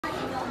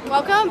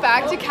Welcome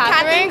back to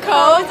Katherine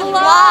Co's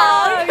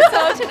vlog.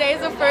 So today's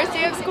the first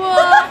day of school.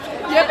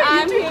 Yep,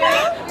 I'm here.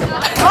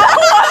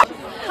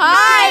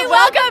 Hi,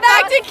 welcome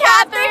back to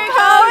Katherine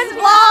Co's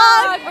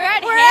vlog. We're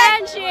at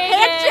Handshake.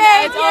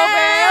 It's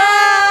over.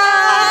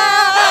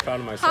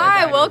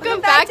 Hi,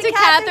 welcome back to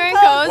Katherine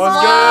Co's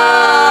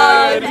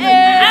vlog.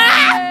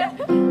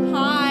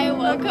 Hi,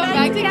 welcome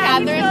back to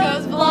Katherine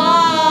Co's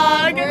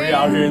vlog. We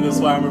out here in the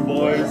Slammer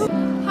boys.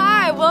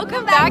 Hi,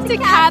 welcome back to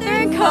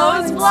Katherine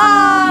Co's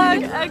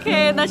vlog.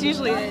 Okay, that's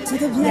usually it.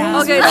 Yeah.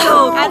 Okay,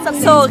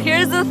 so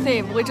here's the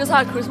theme. We just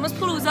had Christmas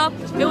Palooza.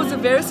 It was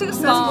very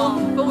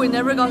successful, but we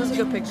never got to take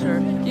a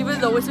picture. Even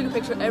though we took a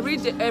picture every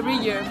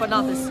year, but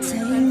not this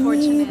year.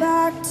 Unfortunately.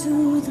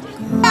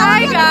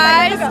 Hi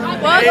guys,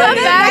 welcome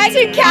back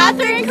to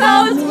Katherine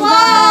Co's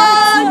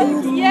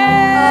vlog.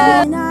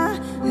 Yeah. When I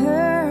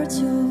heard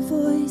your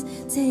voice,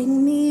 take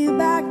me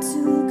back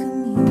to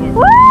communion.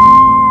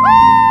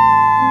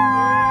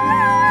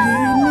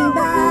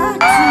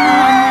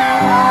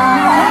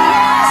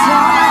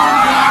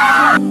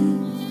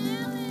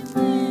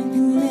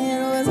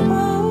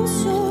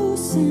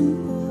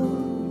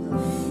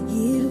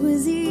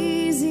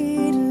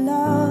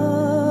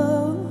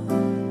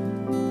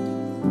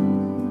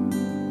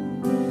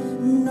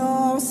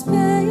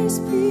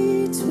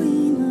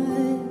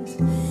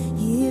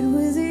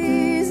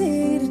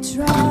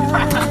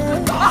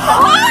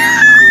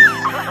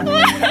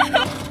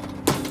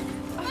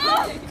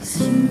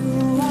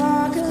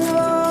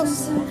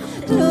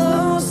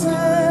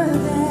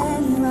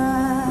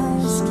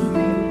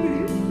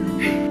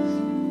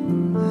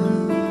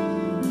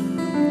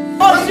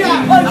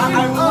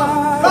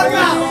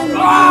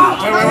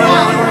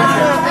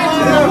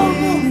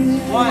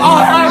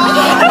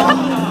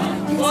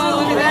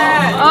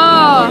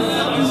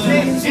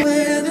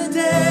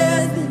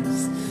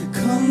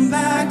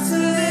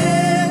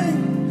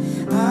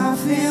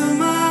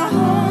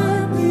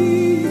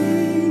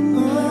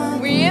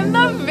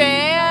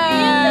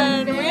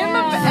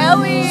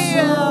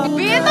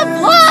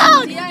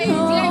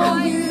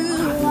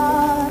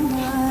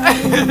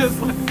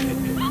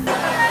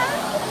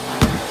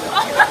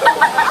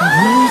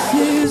 This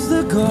is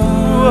the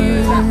goal.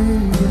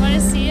 Want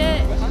to see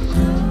it?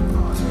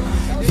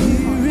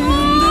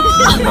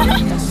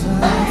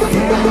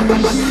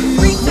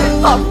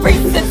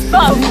 Freak this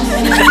bump.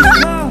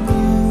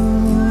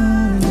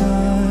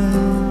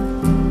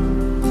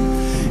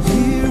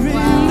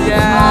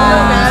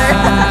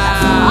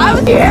 I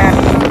was here.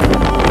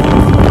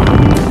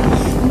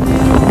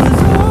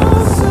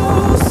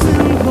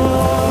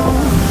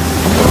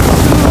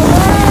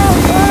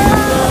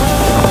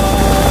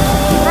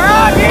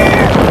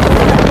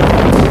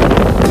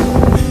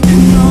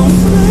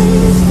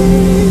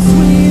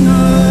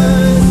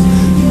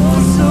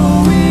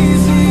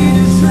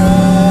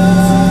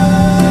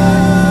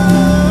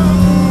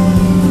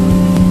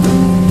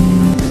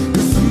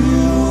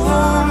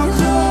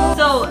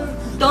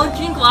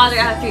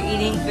 After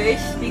eating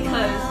fish,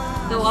 because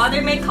the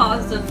water may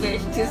cause the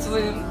fish to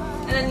swim,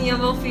 and then you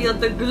will feel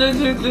the glug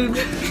glug glug.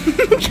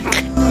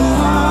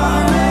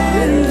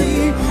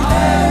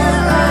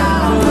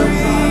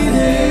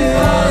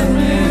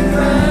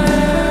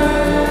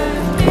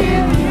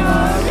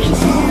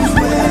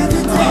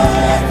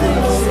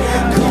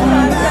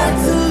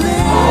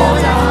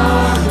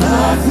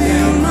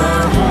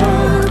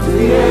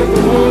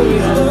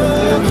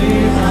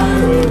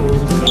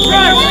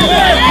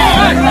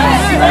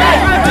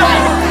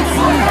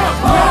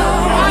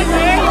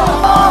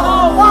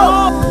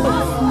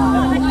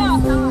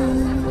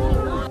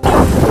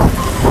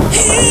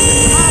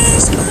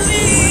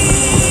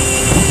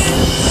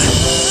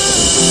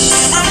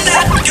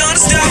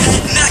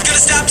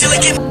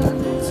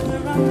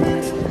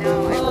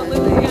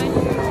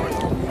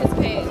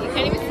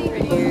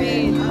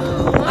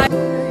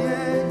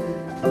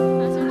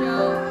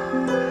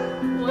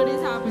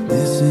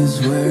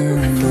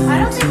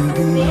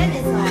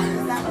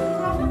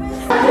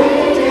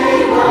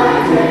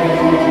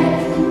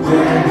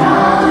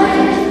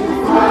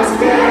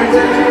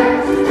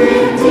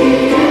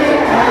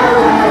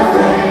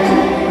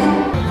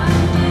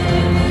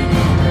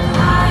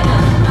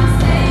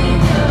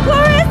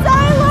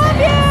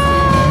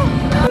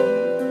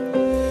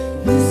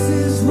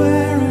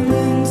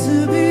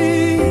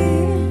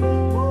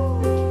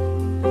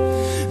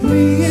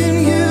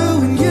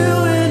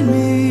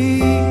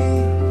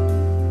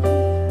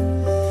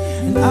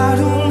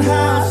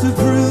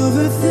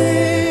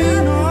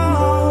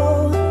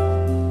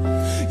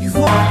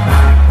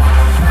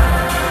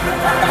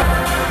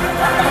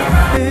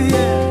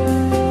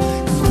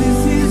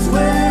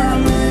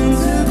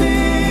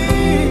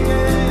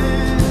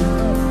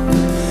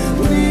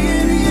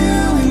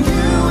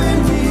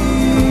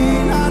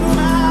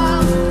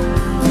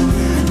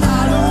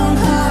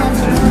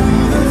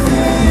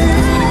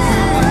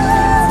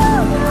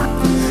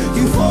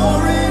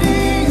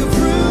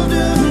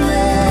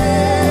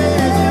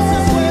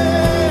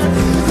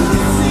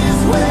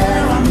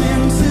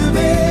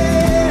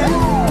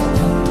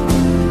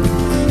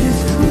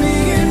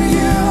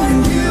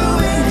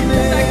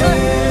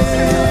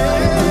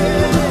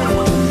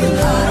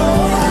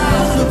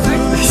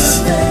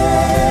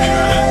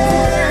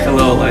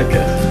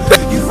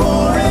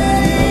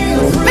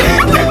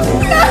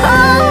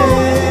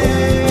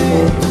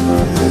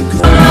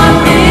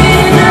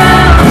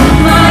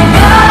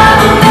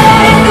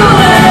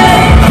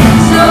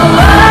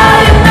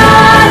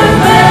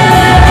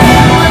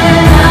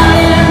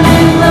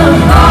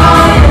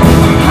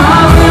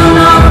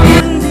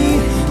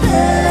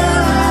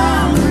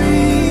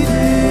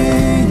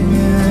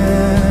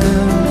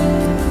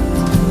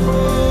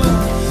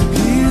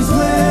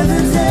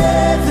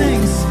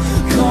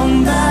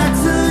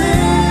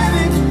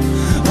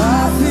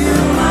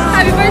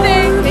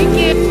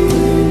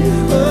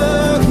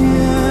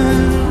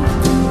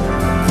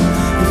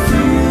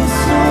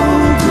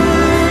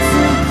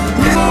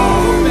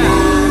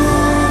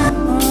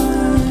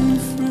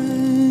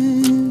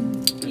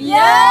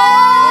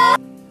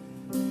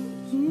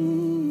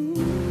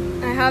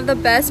 have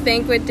the best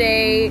banquet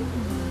day.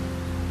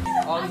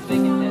 All these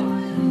bacon heads.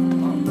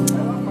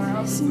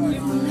 It's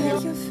nothing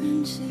like your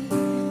friendship.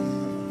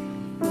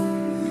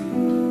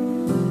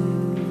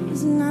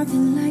 There's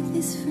nothing like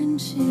this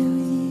friendship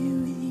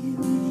with you,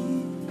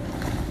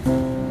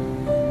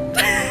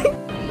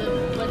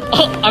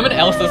 Oh, I'm an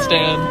Elsa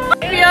stan.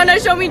 Fiona,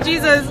 show me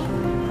Jesus.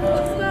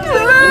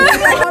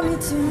 Love me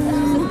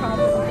too.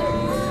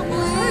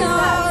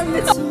 Love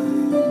me too.